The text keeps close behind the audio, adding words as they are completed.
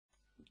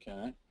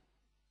Okay.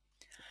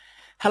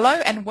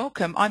 Hello and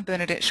welcome. I'm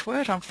Bernadette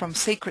Schwerdt. I'm from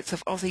Secrets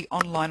of Aussie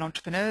Online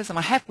Entrepreneurs, and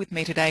I have with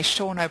me today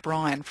Shaun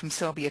O'Brien from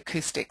Selby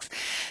Acoustics.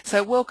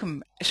 So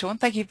welcome, Shaun.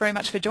 Thank you very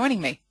much for joining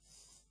me.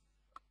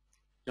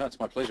 No, it's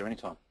my pleasure.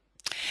 Anytime.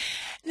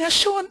 Now,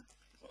 Shaun,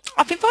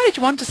 I've invited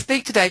you on to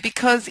speak today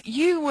because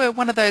you were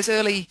one of those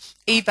early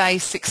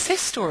eBay success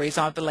stories,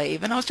 I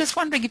believe, and I was just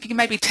wondering if you can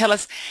maybe tell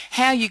us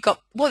how you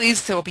got, what is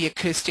Selby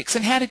Acoustics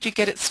and how did you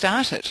get it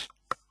started?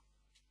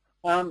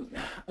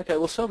 Okay,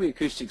 well, Selby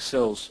Acoustics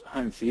sells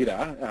home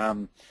theatre,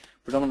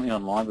 predominantly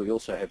online, but we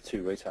also have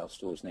 2 retail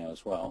stores now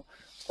as well.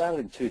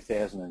 Started in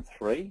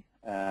 2003.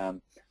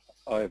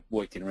 I've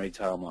worked in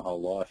retail my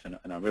whole life, and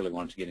I really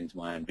wanted to get into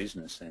my own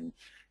business. And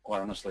quite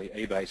honestly,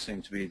 eBay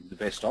seemed to be the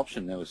best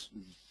option. There was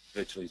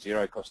virtually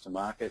zero cost to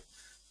market.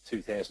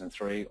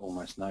 2003,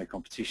 almost no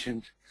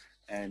competition,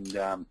 and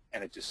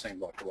it just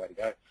seemed like the way to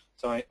go.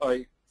 So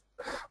I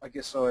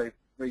guess I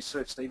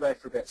researched eBay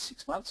for about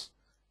 6 months.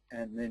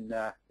 And then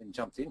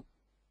jumped in,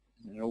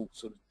 and it all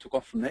sort of took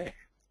off from there.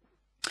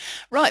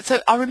 Right,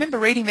 so I remember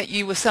reading that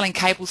you were selling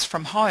cables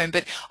from home,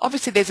 but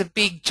obviously there's a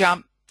big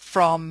jump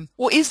from,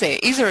 or is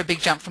there a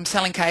big jump from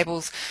selling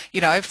cables,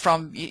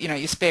 from,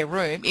 your spare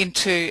room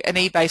into an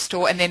eBay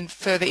store and then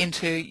further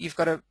into, you've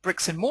got a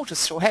bricks and mortar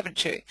store,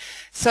 haven't you?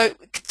 So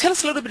tell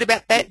us a little bit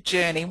about that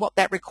journey, what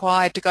that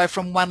required to go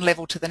from one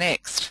level to the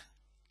next.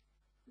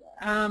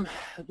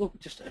 Look,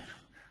 just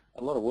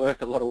a lot of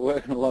work, and a lot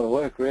of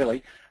work,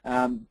 really.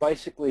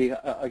 Basically,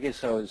 I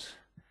guess I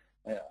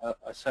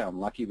say I'm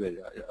lucky, but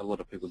a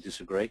lot of people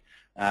disagree.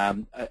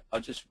 I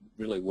just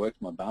really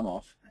worked my bum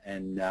off,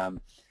 and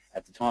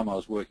at the time I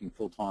was working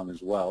full-time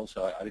as well,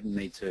 so I didn't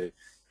need to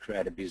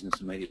create a business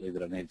immediately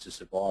that I needed to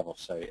survive off.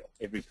 So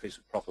every piece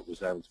of profit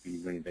was able to be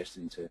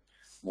reinvested into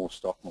more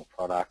stock, more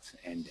product,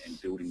 and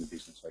building the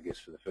business, I guess,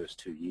 for the first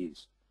 2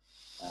 years,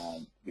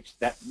 which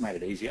that made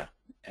it easier,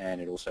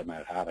 and it also made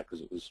it harder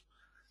because it was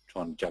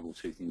trying to juggle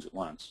 2 things at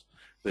once.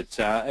 But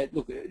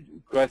look,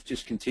 growth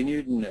just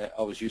continued, and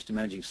I was used to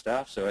managing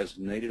staff, so as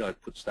needed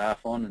I'd put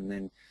staff on, and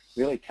then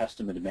really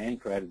customer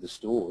demand created the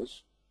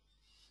stores.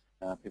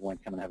 People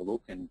won't come and have a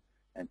look and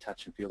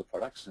touch and feel the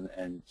products,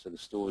 and so the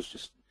stores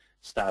just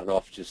started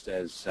off just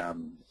as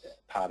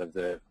part of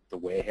the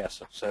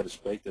warehouse, so to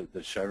speak,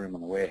 the showroom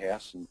on the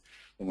warehouse, and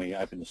then we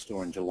opened the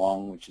store in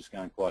Geelong, which is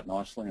going quite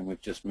nicely, and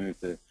we've just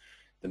moved the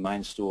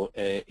main store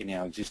in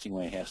our existing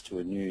warehouse to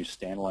a new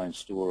standalone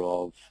store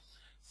of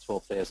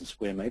 12,000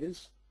 square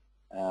metres,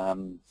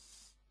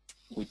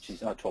 which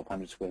is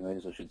 1,200 square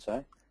metres, I should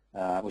say,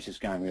 which is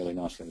going really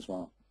nicely as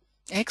well.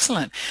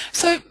 Excellent.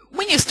 So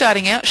when you're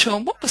starting out,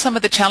 Shaun, what were some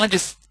of the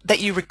challenges that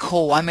you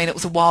recall? I mean, it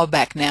was a while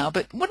back now,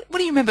 but what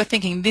do you remember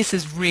thinking, this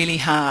is really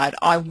hard,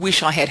 I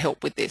wish I had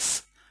help with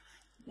this?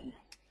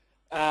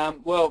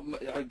 Well,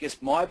 I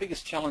guess my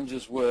biggest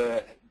challenges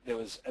were there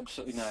was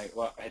absolutely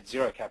well, I had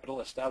zero capital.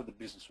 I started the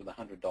business with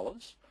 $100,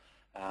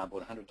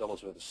 bought $100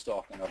 worth of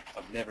stock, and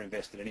I've never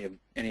invested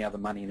any other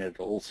money in it at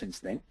all since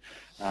then.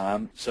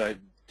 So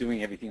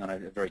doing everything on a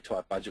very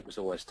tight budget was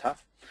always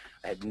tough.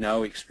 I had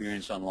no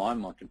experience online.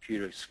 My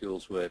computer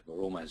skills were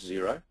almost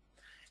zero,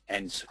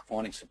 and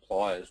finding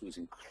suppliers was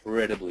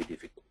incredibly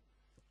difficult.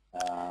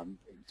 In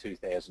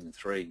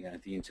 2003,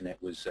 the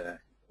internet was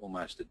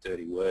almost a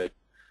dirty word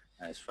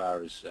as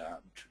far as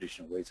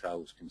traditional retail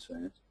was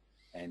concerned,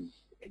 and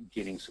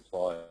getting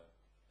suppliers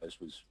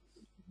was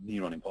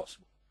near on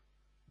impossible.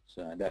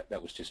 So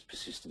that was just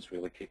persistence,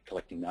 really, kept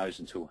collecting those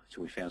until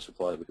we found a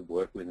supplier that we could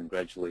work with, and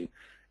gradually,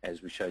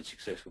 as we showed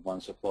success with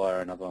one supplier,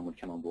 another one would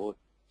come on board.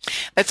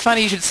 That's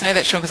funny you should say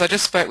that, Shaun, because I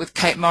just spoke with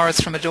Kate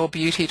Morris from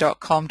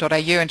adorebeauty.com.au,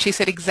 and she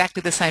said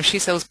exactly the same. She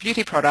sells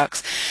beauty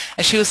products,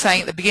 and she was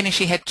saying at the beginning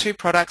she had 2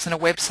 products and a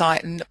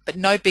website, but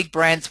no big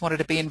brands wanted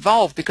to be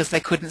involved because they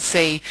couldn't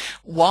see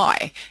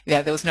why.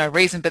 There was no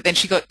reason, but then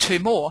she got 2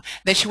 more.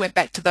 Then she went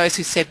back to those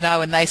who said no,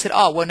 and they said,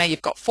 oh, well, now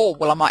you've got 4.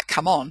 Well, I might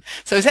come on.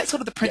 So is that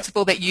sort of the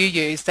principle that you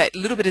use, that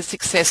little bit of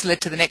success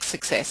led to the next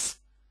success?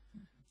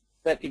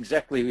 That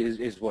exactly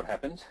is what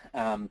happened.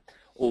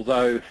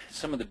 Although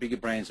some of the bigger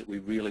brands that we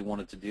really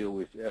wanted to deal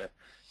with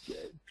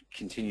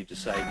continued to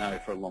say no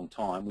for a long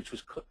time, which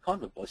was kind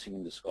of a blessing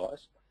in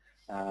disguise.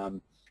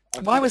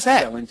 Why was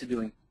that?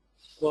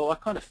 I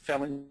kind of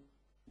fell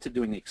into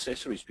doing the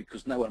accessories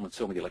because no one would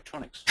sell me the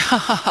electronics.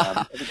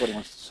 Everybody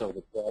wants to sell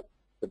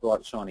the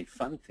bright, shiny,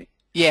 fun thing.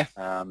 Yeah.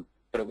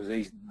 But it was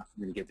easy enough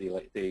for me to get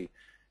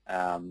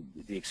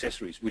the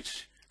accessories,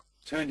 which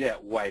turned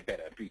out way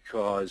better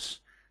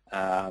because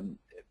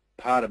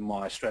part of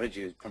my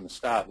strategy from the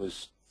start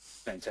was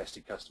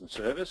fantastic customer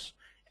service,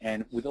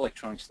 and with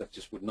electronics that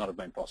just would not have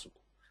been possible.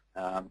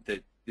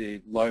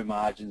 The low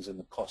margins and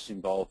the costs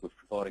involved with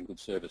providing good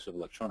service of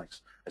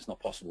electronics, it's not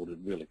possible to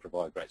really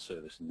provide great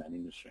service in that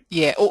industry.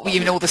 Yeah, or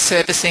even all the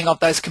servicing of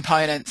those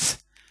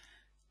components.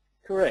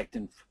 Correct,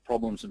 and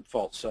problems and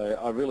faults. So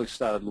I really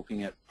started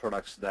looking at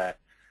products that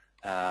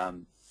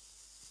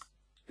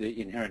the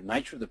inherent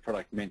nature of the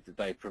product meant that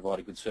they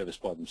provided good service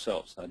by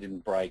themselves. They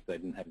didn't break, they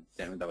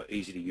were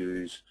easy to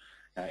use.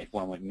 If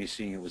one went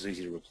missing, it was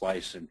easy to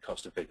replace and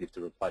cost effective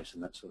to replace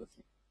and that sort of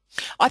thing.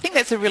 I think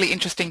that's a really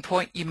interesting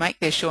point you make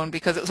there, Shaun,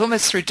 because it was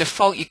almost through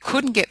default you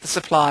couldn't get the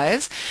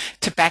suppliers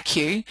to back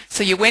you,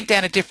 so you went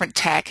down a different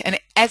tack, and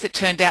as it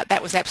turned out,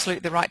 that was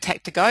absolutely the right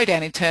tack to go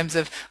down in terms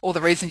of all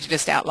the reasons you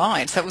just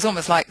outlined. So it was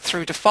almost like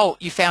through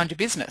default you found your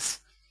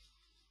business.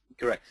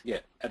 Correct. Yeah,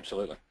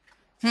 absolutely.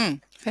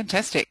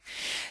 Fantastic.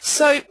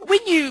 So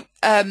when you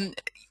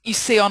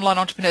see online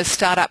entrepreneurs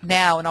start up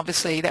now, and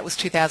obviously that was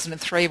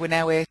 2003,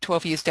 we're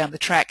 12 years down the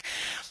track,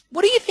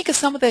 what do you think are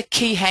some of the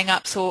key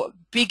hang-ups or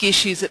big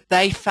issues that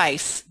they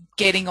face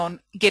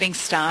getting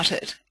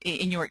started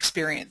in your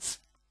experience?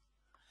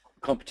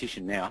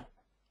 Competition now.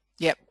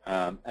 Yep.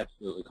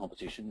 Absolutely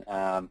competition.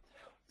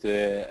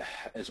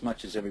 As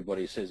much as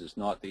everybody says it's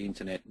not, the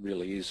internet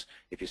really is.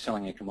 If you're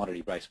selling a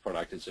commodity-based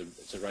product, it's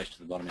a race to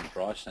the bottom in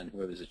price, and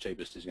whoever's the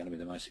cheapest is going to be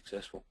the most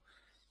successful.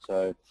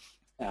 So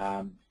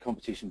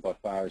competition by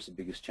far is the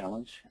biggest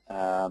challenge.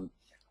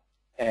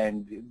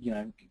 And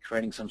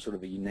creating some sort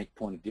of a unique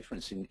point of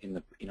difference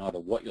in either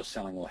what you're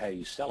selling or how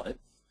you sell it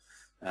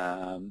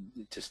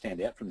to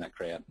stand out from that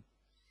crowd.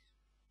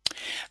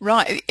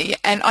 Right,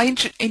 and I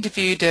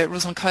interviewed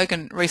Ruslan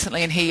Kogan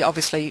recently, and he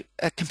obviously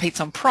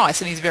competes on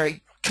price, and he's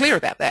very clear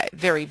about that,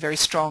 very, very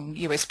strong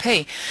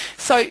USP.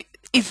 So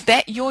is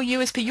that your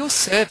USP, your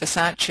service,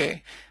 aren't you?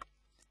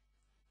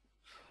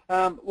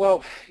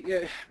 Well,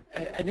 yeah,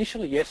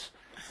 initially, yes.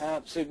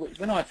 So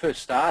when I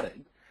first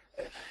started,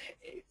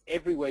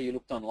 everywhere you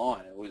looked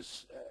online,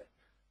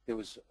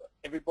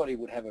 everybody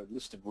would have a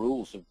list of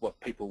rules of what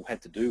people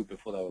had to do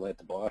before they were allowed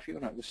to buy off you,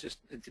 and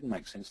it didn't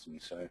make sense to me.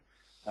 So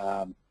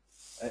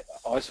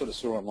I sort of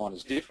saw online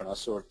as different. I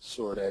saw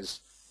it as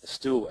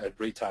still a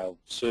retail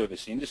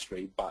service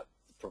industry, but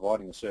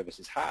providing the service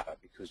is harder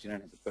because you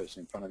don't have the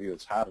person in front of you.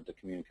 It's harder to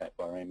communicate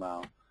by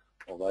email,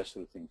 all those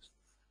sort of things.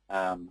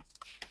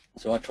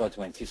 So I tried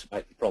to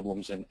anticipate the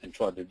problems and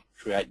tried to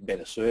create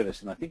better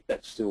service, and I think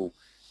that still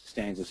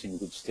stands us in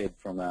good stead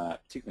from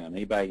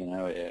particularly on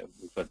eBay.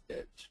 We've got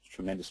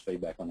tremendous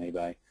feedback on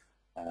eBay,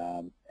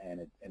 and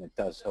it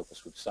does help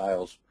us with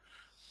sales.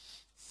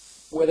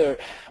 Whether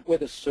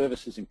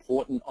service is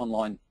important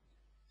online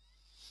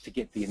to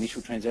get the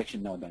initial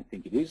transaction, no, I don't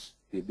think it is.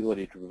 The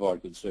ability to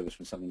provide good service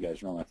when something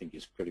goes wrong, I think,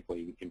 is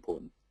critically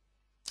important.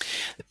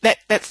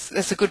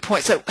 That's a good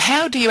point. So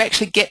how do you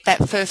actually get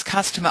that first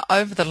customer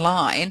over the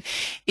line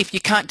if you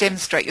can't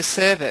demonstrate your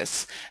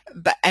service,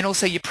 and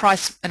also your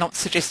price? I'm not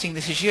suggesting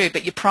this is you,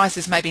 but your price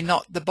is maybe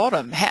not the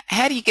bottom.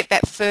 How do you get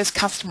that first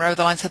customer over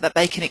the line so that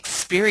they can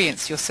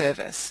experience your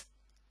service?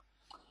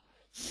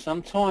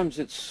 Sometimes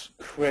it's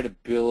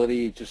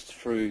credibility just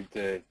through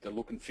the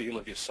look and feel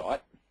of your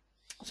site.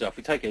 So if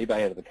we take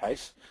eBay out of the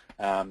case,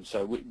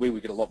 so we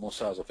would get a lot more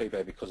sales off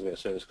eBay because of our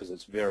service, because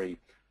it's very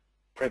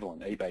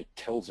prevalent. eBay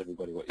tells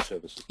everybody what your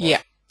service is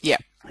like. Yeah.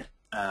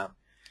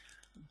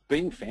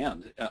 Being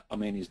found, I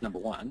mean, is number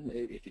one.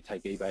 If you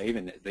take eBay,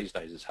 even these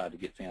days it's hard to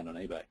get found on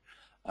eBay.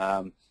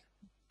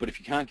 But if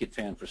you can't get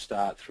found for a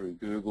start through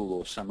Google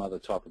or some other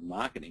type of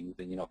marketing,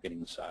 then you're not getting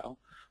the sale.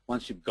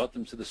 Once you've got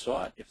them to the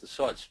site, if the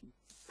site's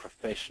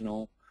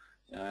professional,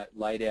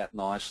 laid out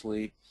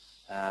nicely,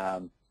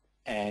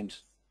 and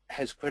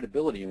has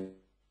credibility, and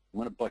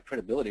by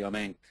credibility I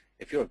mean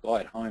if you're a guy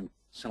at home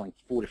selling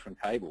 4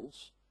 different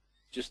cables,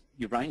 just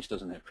your range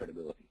doesn't have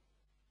credibility.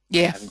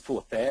 Yeah. Having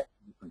 4,000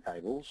 different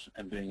cables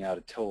and being able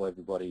to tell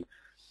everybody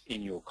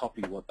in your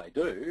copy what they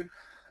do,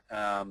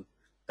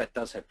 that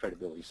does have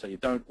credibility. So you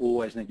don't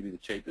always need to be the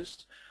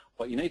cheapest,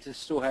 but you need to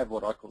still have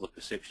what I call the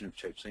perception of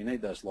cheap. So you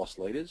need those lost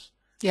leaders,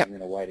 and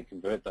then a way to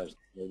convert those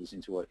leaders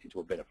into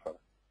a better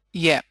product.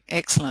 Yeah,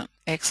 excellent.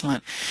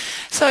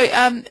 So,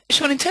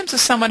 Shaun, in terms of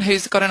someone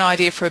who's got an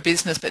idea for a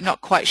business but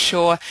not quite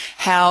sure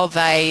how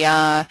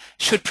they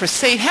should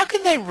proceed, how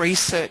can they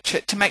research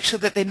it to make sure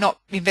that they're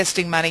not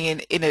investing money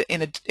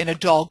in a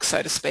dog,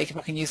 so to speak, if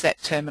I can use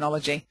that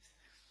terminology?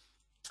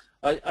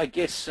 I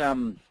guess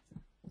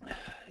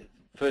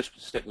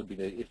first step would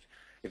be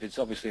if it's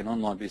obviously an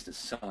online business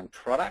selling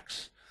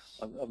products,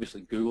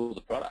 obviously Google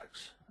the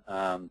products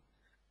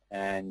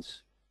and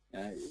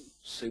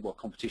see what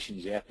competition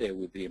is out there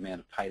with the amount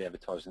of paid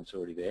advertising that's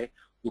already there.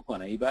 Look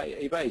on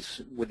eBay.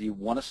 eBay's, whether you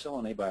want to sell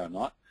on eBay or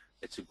not,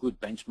 it's a good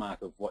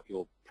benchmark of what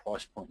your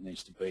price point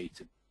needs to be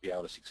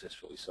able to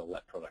successfully sell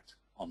that product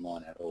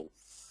online at all.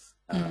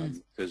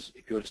 Because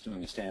if you're just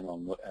doing a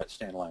standalone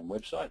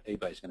website,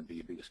 eBay is going to be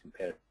your biggest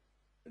competitor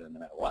no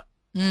matter what.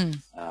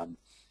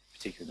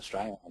 Particularly in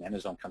Australia, and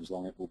Amazon comes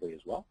along, it will be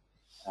as well.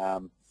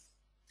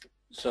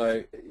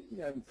 So,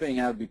 being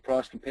able to be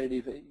price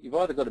competitive, you've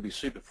either got to be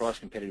super price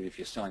competitive if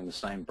you're selling the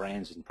same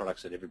brands and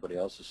products that everybody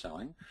else is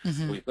selling,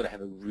 or you've got to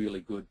have a really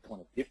good point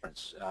of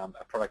difference,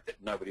 a product that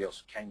nobody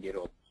else can get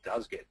or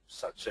does get,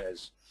 such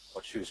as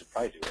what Shoes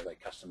Are Paid do, where they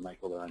custom make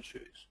all their own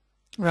shoes.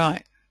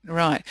 Right.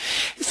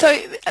 So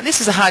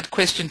this is a hard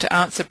question to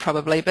answer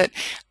probably, but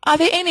are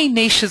there any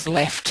niches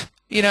left?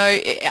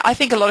 I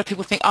think a lot of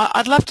people think,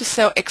 I'd love to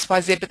sell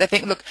XYZ, but they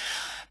think, look,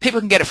 people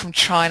can get it from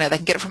China, they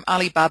can get it from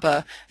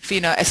Alibaba for,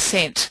 a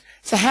cent.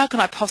 So how can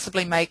I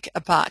possibly make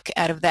a buck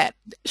out of that?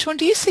 Shaun,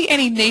 do you see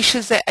any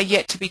niches that are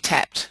yet to be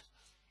tapped?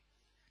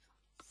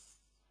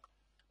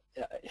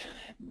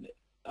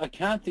 I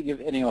can't think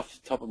of any off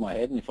the top of my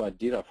head, and if I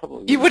did, I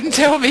probably You wouldn't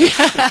tell me.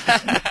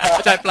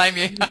 I don't blame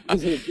you.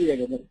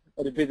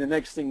 It'd be the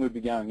next thing we'd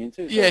be going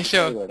into. So Yeah,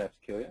 sure. I'd have to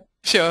kill you.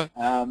 Sure.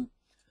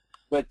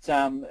 But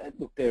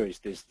look,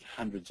 there's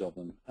hundreds of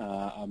them.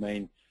 I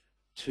mean,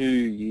 2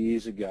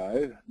 years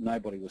ago,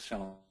 nobody was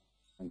selling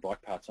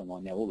bike parts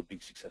online. Now all the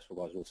big successful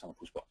guys are all selling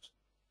push bikes.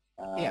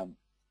 Yeah.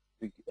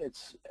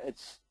 It's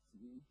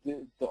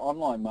the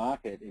online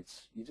market.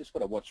 You just got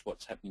to watch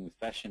what's happening with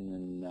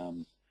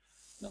fashion,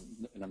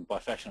 and by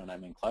fashion I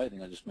don't mean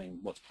clothing. I just mean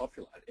what's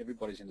popular.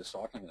 Everybody's into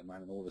cycling at the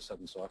moment. All of a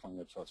sudden, cycling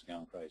websites are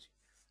going crazy.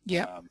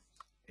 Yeah.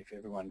 If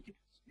everyone,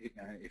 if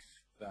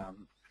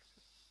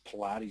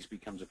Pilates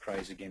becomes a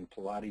craze again,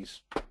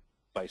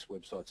 Pilates-based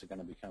websites are going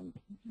to become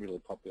really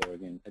popular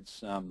again.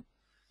 It's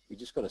you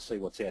just got to see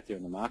what's out there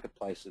in the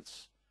marketplace.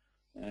 It's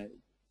that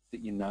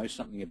you know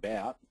something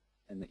about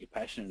and that you're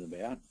passionate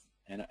about,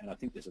 and I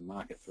think there's a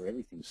market for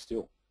everything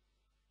still.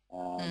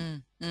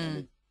 And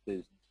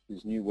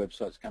there's new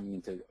websites coming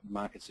into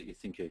markets that you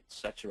think are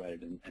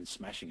saturated and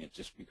smashing it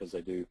just because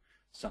they do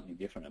something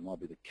different. It might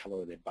be the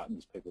colour of their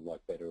buttons people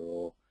like better,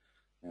 or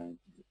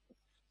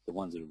the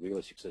ones that are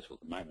really successful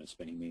at the moment are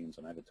spending millions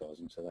on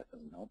advertising, so that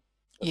doesn't help.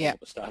 Doesn't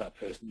help a startup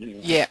person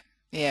anyway. Yeah,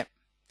 yeah.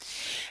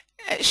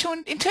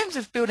 Shaun, in terms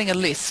of building a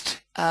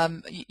list,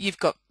 you've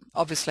got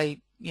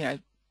obviously,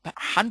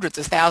 hundreds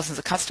of thousands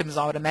of customers,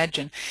 I would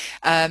imagine.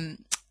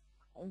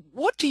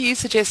 What do you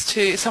suggest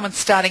to someone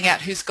starting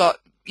out who's got,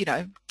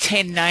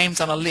 10 names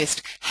on a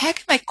list? How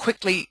can they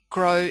quickly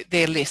grow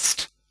their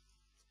list?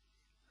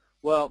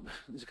 Well,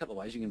 there's a couple of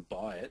ways you can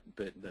buy it,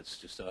 but that's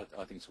just, I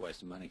think it's a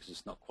waste of money because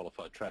it's not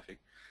qualified traffic.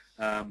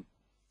 I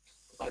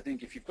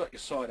think if you've got your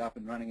site up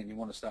and running and you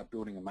want to start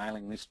building a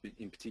mailing list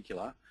in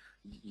particular,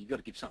 you've got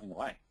to give something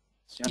away.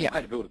 It's the only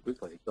way to build it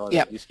quickly. It's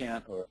either a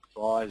discount or a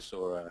prize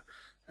or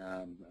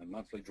a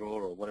monthly draw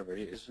or whatever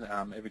it is.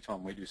 Every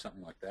time we do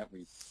something like that,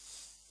 we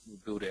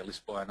build our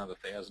list by another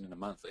 1,000 in a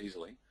month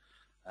easily.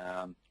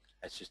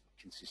 It's just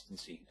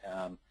consistency.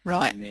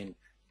 Right. And then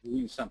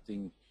doing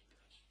something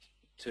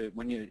to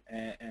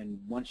and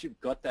once you've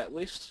got that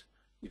list,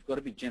 you've got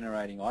to be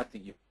generating. I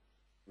think you've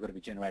got to be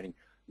generating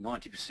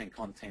 90%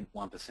 content,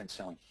 1%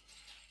 selling,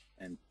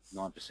 and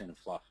 9% of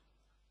fluff.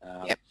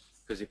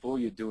 Because if all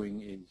you're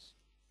doing is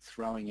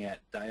throwing out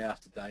day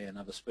after day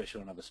another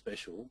special,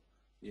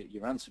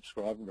 your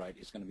unsubscribe rate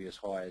is going to be as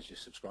high as your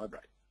subscribe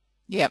rate.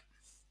 Yep.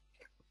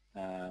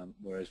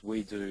 Whereas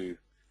we do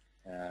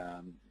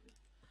a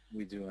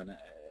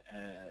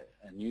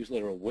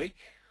newsletter a week,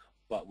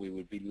 but we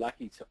would be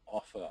lucky to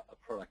offer a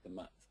product a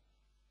month.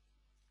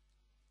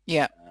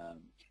 Yeah.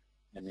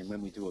 And then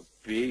when we do a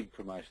big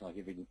promotion, like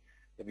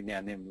every now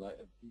and then,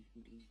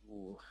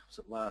 was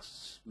it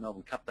last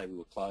Melbourne Cup Day, we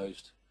were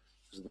closed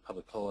because of the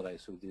public holiday,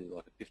 so we did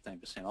like a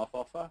 15% off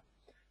offer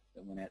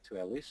that went out to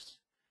our list,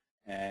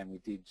 and we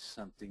did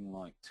something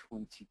like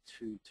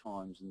 22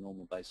 times the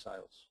normal day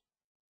sales.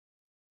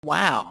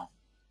 Wow.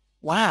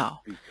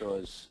 Wow.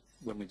 Because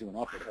when we do an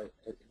offer,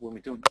 it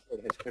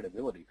has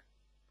credibility,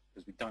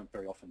 because we don't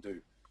very often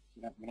do.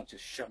 We're not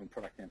just shoving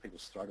product down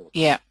people's throat all the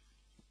time. Yeah.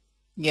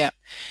 Yeah.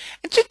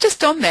 And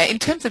just on that, in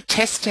terms of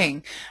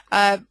testing,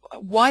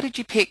 why did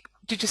you pick,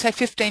 did you say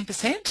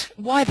 15%?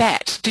 Why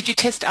that? Did you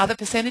test other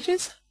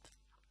percentages?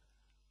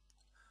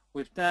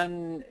 We've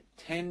done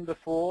 10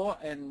 before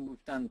and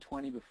we've done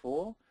 20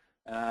 before.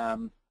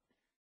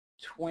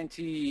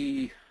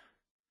 20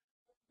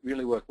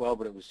 really worked well,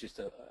 but it was just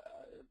a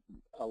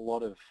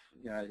lot of,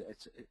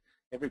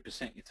 every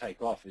percent you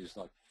take off is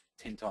like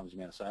 10 times the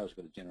amount of sales you've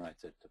got to generate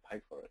to pay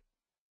for it.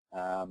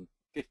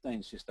 15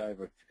 is just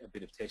over a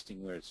bit of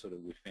testing where it's sort of,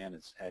 we found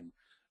it's had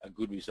a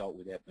good result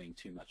without being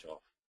too much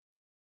off.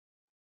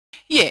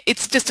 Yeah,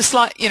 it's just a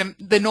slight,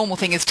 the normal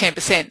thing is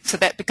 10%, so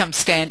that becomes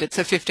standard.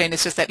 So 15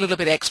 is just that little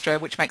bit extra,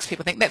 which makes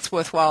people think that's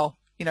worthwhile,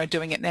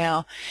 doing it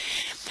now.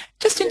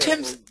 Just in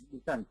terms... Well,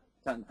 we've done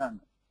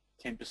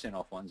 10%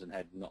 off ones and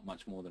had not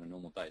much more than a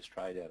normal day's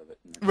trade out of it.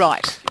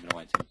 Right. Giving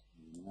away 10%,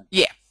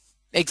 Yeah,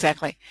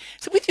 exactly.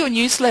 So with your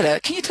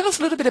newsletter, can you tell us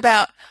a little bit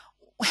about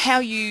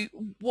how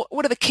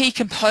what are the key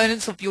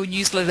components of your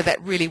newsletter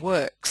that really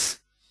works?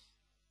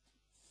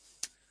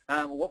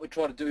 What we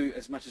try to do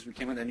as much as we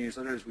can with our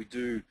newsletter is we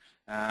do,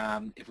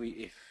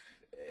 we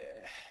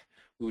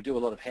will do a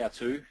lot of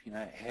how-to,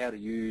 how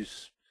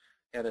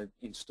to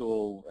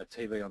install a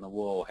TV on the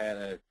wall, how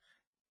to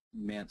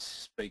mount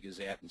speakers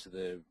out into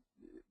the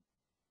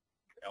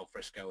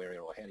alfresco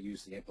area, or how to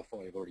use the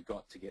amplifier you've already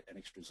got to get an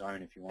extra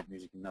zone if you want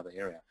music in another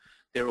area.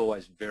 They're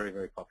always very,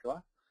 very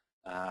popular,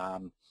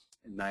 and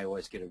they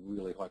always get a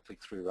really high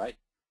click-through rate.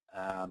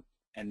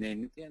 And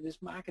then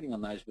there's marketing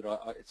on those, but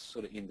it's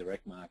sort of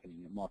indirect marketing.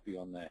 It might be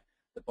on the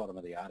bottom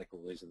of the article,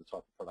 these are the type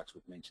of products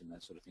we've mentioned,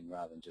 that sort of thing,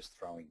 rather than just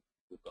throwing,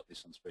 we've got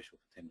this on special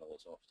for $10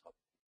 off top.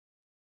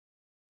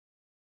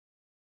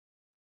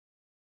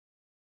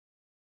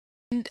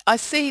 And I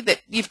see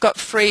that you've got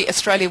free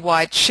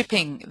Australia-wide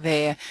shipping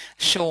there,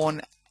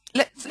 Shaun.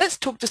 let's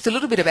talk just a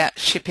little bit about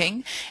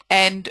shipping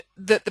and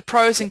the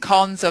pros and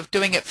cons of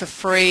doing it for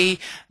free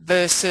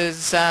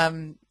versus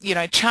you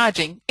know,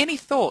 charging. Any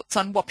thoughts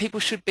on what people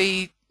should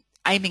be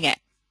aiming at?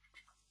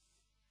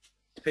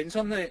 Depends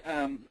on the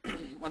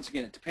once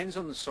again, it depends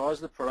on the size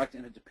of the product,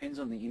 and it depends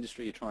on the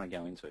industry you're trying to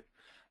go into.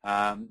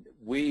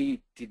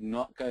 We did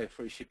not go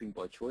free shipping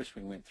by choice.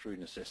 We went through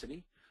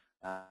necessity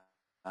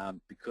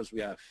because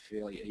we are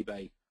fairly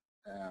eBay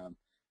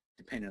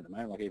dependent at the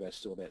moment. Like eBay is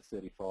still about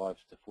 35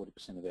 to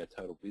 40% of our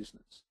total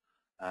business.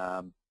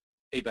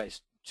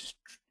 eBay's just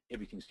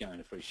everything's going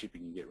to free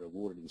shipping. You get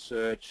rewarded in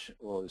search,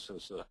 all this sort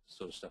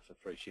of stuff for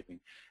free shipping,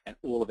 and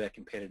all of our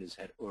competitors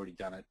had already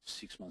done it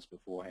 6 months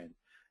beforehand,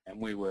 and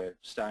we were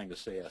starting to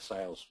see our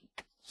sales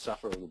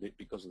suffer a little bit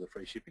because of the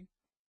free shipping.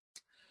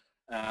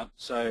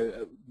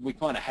 So we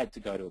kind of had to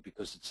go to it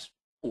because it's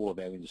all of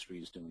our industry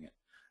is doing it.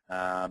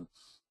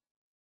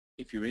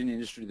 If you're in an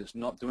industry that's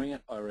not doing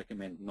it, I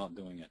recommend not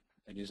doing it.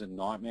 It is a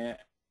nightmare,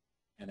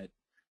 and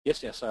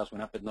yes, our sales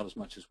went up, but not as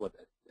much as what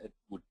it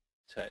would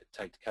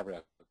take to cover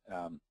our,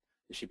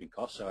 the shipping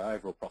costs. So our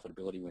overall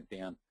profitability went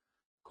down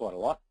quite a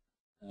lot,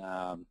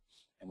 and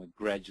we're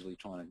gradually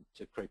trying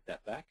to creep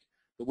that back.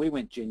 But we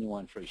went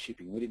genuine free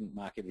shipping. We didn't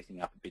mark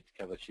everything up a bit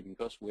to cover the shipping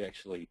costs. We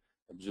actually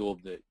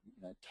absorbed it,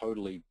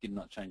 totally did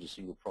not change a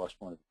single price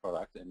point of the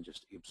product and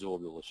just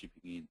absorbed all the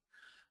shipping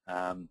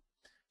in.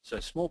 So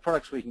small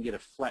products we can get a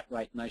flat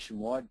rate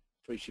nationwide.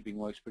 Free shipping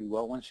works pretty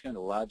well. Once you go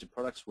into larger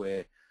products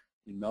where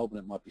in Melbourne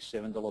it might be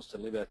 $7 to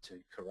deliver, to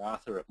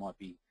Karratha it might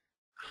be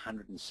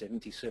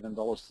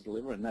 $177 to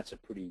deliver, and that's a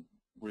pretty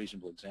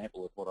reasonable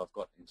example of what I've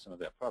got in some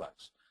of our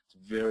products. It's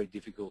very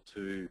difficult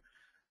to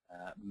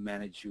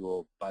manage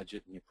your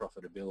budget and your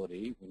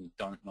profitability when you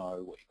don't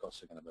know what your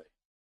costs are going to be.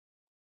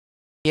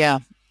 Yeah,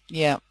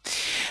 yeah.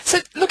 So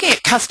looking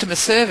at customer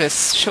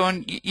service,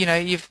 Shaun,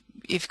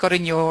 you've got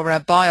in your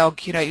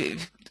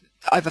biog,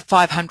 over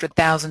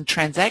 500,000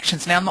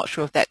 transactions. Now, I'm not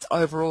sure if that's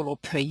overall or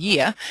per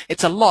year.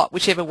 It's a lot,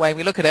 whichever way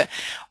we look at it.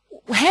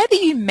 How do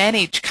you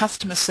manage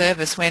customer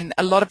service when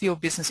a lot of your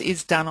business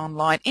is done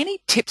online?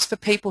 Any tips for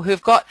people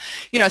who've got,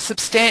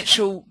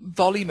 substantial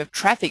volume of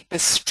traffic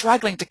but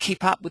struggling to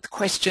keep up with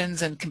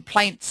questions and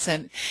complaints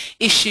and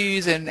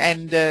issues and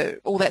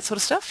all that sort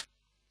of stuff?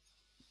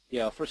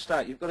 Yeah, for a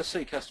start, you've got to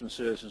see customer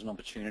service as an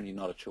opportunity,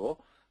 not a chore.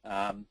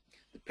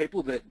 The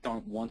people that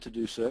don't want to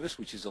do service,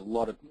 which is a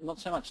lot of, not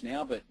so much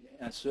now, but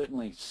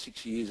certainly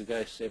 6 years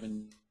ago,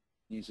 7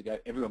 years ago,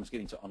 everyone was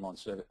getting to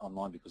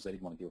online because they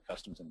didn't want to deal with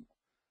customers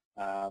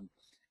anymore.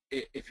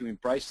 If you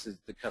embrace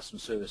the customer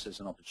service as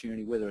an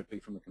opportunity, whether it be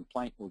from a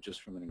complaint or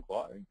just from an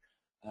inquiry,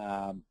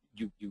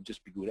 you'll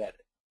just be good at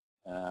it.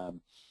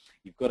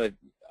 You've got to,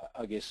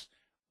 I guess,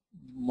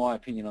 my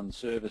opinion on the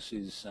service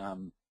is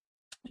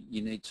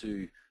you need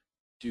to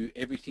do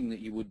everything that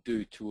you would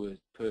do to a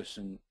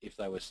person if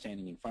they were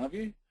standing in front of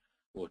you,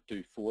 or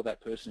do for that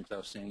person if they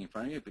were standing in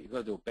front of you, but you've got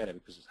to do it better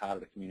because it's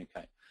harder to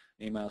communicate.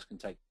 Emails can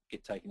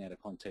get taken out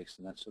of context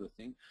and that sort of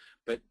thing.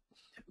 But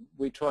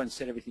we try and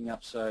set everything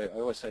up so I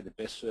always say the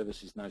best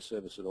service is no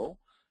service at all.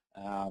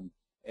 A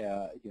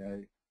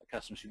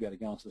customer should be able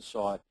to go onto the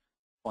site,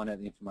 find out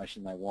the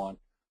information they want,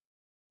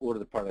 order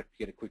the product,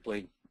 get it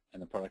quickly,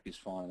 and the product is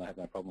fine and they have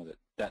no problem with it.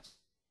 That's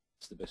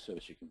the best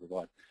service you can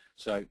provide.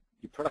 So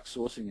your product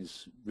sourcing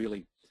is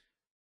really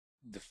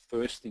the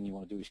first thing you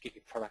want to do is get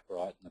your product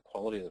right and the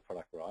quality of the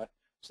product right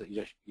so that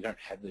you don't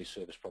have these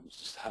service problems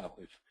to start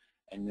with.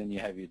 And then you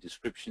have your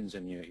descriptions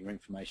and your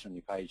information on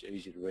your page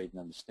easy to read and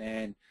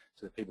understand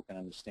so that people can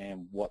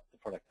understand what the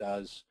product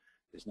does.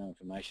 There's no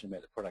information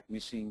about the product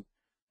missing,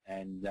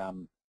 and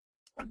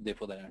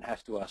therefore they don't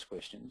have to ask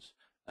questions.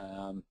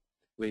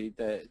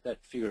 That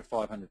figure of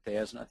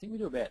 500,000, I think we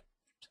do about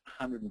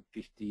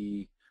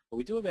 150. Well,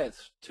 we do about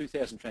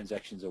 2,000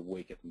 transactions a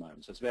week at the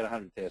moment, so it's about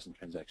 100,000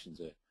 transactions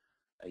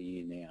a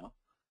year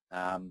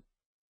now.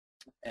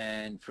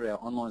 And for our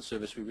online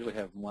service, we really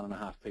have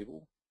 1.5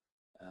 people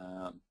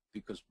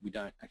because we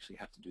don't actually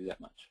have to do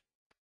that much.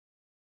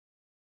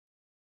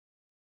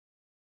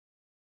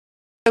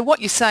 So what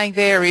you're saying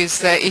there is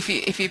that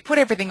if you put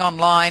everything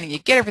online and you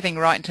get everything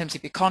right in terms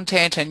of your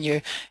content and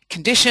your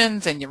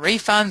conditions and your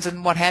refunds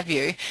and what have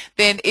you,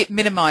 then it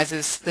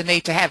minimises the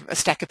need to have a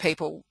stack of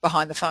people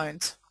behind the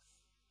phones.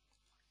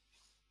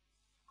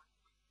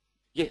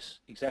 Yes,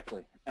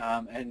 exactly.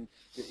 And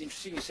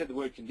interesting you said the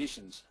word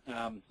conditions.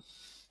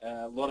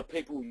 A lot of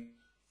people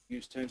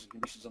use terms and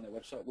conditions on their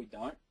website. We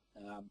don't,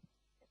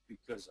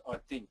 because I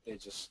think they're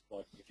just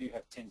like, if you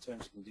have 10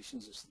 terms and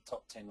conditions, it's the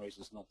top 10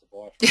 reasons not to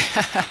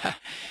buy.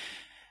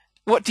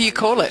 What do you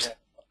call it?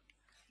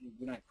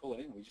 We don't call it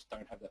anything. We just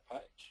don't have that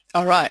page.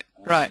 Oh, right,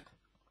 right.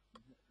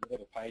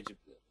 Whatever page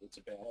it's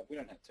about, we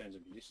don't have terms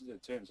and conditions. The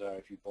terms are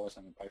if you buy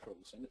something and pay for it,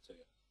 we'll send it to you.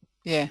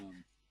 Yeah.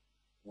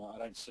 I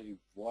don't see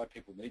why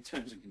people need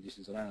terms and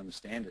conditions. I don't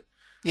understand it.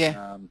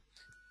 Yeah.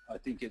 I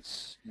think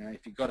it's,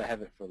 if you've got to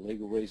have it for a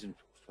legal reason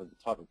for the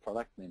type of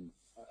product, then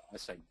I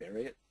say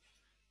bury it,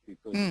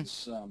 because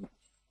it's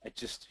it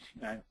just,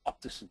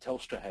 Optus and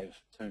Telstra have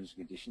terms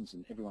and conditions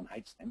and everyone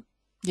hates them.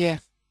 Yeah.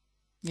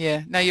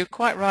 Yeah, no, you're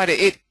quite right.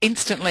 It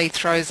instantly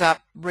throws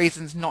up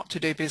reasons not to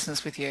do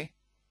business with you.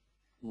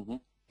 Mm-hmm.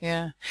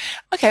 Yeah.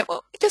 Okay.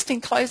 Well, just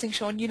in closing,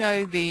 Shaun, you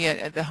know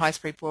the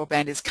high-speed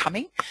broadband is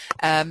coming.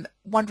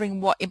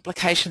 Wondering what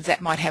implications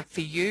that might have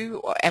for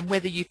you, and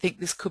whether you think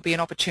this could be an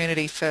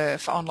opportunity for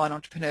online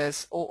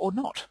entrepreneurs or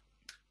not.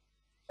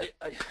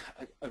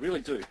 I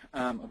really do.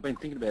 I've been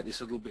thinking about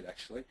this a little bit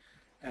actually,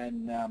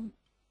 and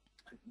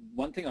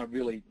one thing I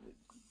really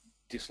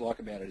dislike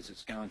about it is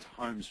it's going to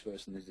homes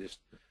first, and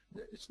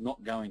it's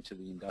not going to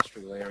the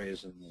industrial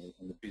areas and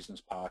the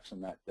business parks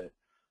and that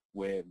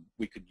where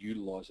we could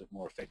utilise it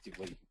more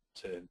effectively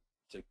to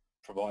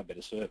provide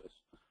better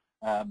service.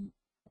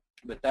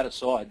 But that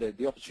aside,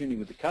 the opportunity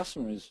with the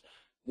customer is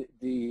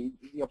the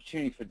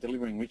opportunity for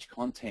delivering rich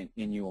content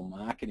in your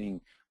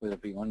marketing, whether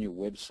it be on your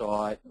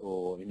website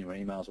or in your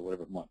emails or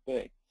whatever it might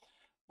be.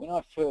 When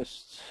I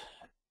first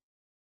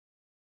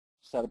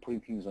started putting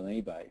things on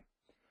eBay,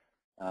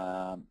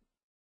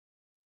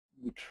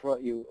 we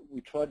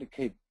tried to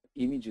keep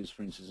images,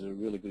 for instance, is a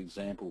really good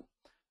example,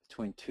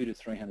 between 200 to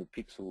 300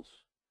 pixels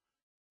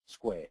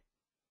square,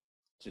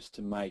 just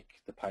to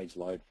make the page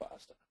load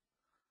faster.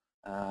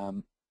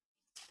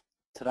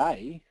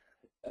 Today,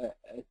 a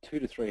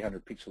 200 to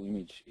 300 pixel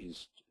image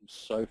is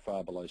so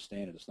far below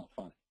standard, it's not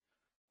funny.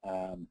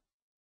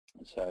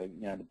 So,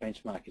 you know, the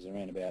benchmark is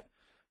around about,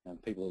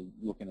 people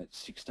are looking at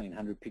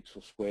 1600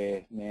 pixel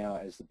square now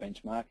as the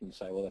benchmark, and you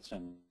say, well, that's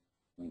only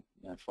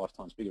 5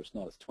 times bigger. It's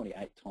not. It's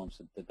 28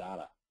 times the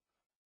data,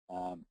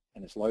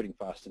 and it's loading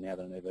faster now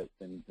than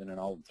an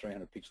old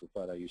 300 pixel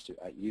photo used to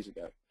 8 years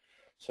ago.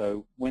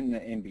 So when the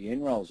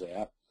NBN rolls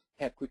out,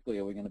 how quickly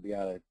are we going to be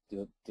able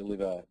to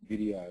deliver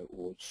video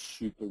or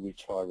super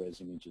rich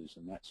high-res images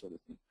and that sort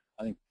of thing?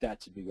 I think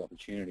that's a big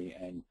opportunity,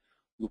 and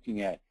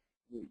looking at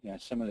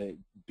some of the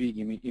big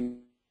image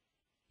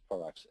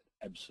products, it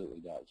absolutely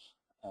does,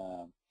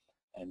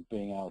 and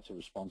being able to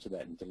respond to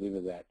that and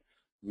deliver that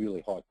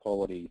really high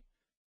quality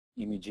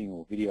imaging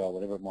or video or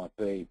whatever it might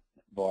be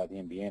via the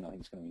NBN, I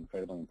think it's going to be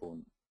incredibly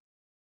important.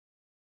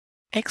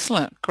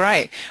 Excellent.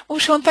 Great. Well,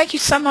 Shaun, thank you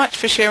so much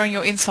for sharing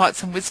your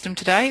insights and wisdom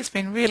today. It's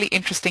been really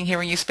interesting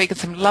hearing you speak, and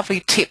some lovely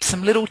tips,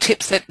 some little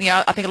tips that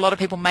I think a lot of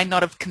people may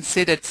not have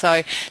considered.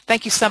 So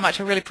thank you so much.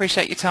 I really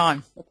appreciate your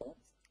time. Okay.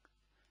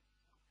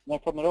 No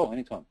problem at all.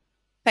 Anytime.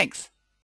 Thanks.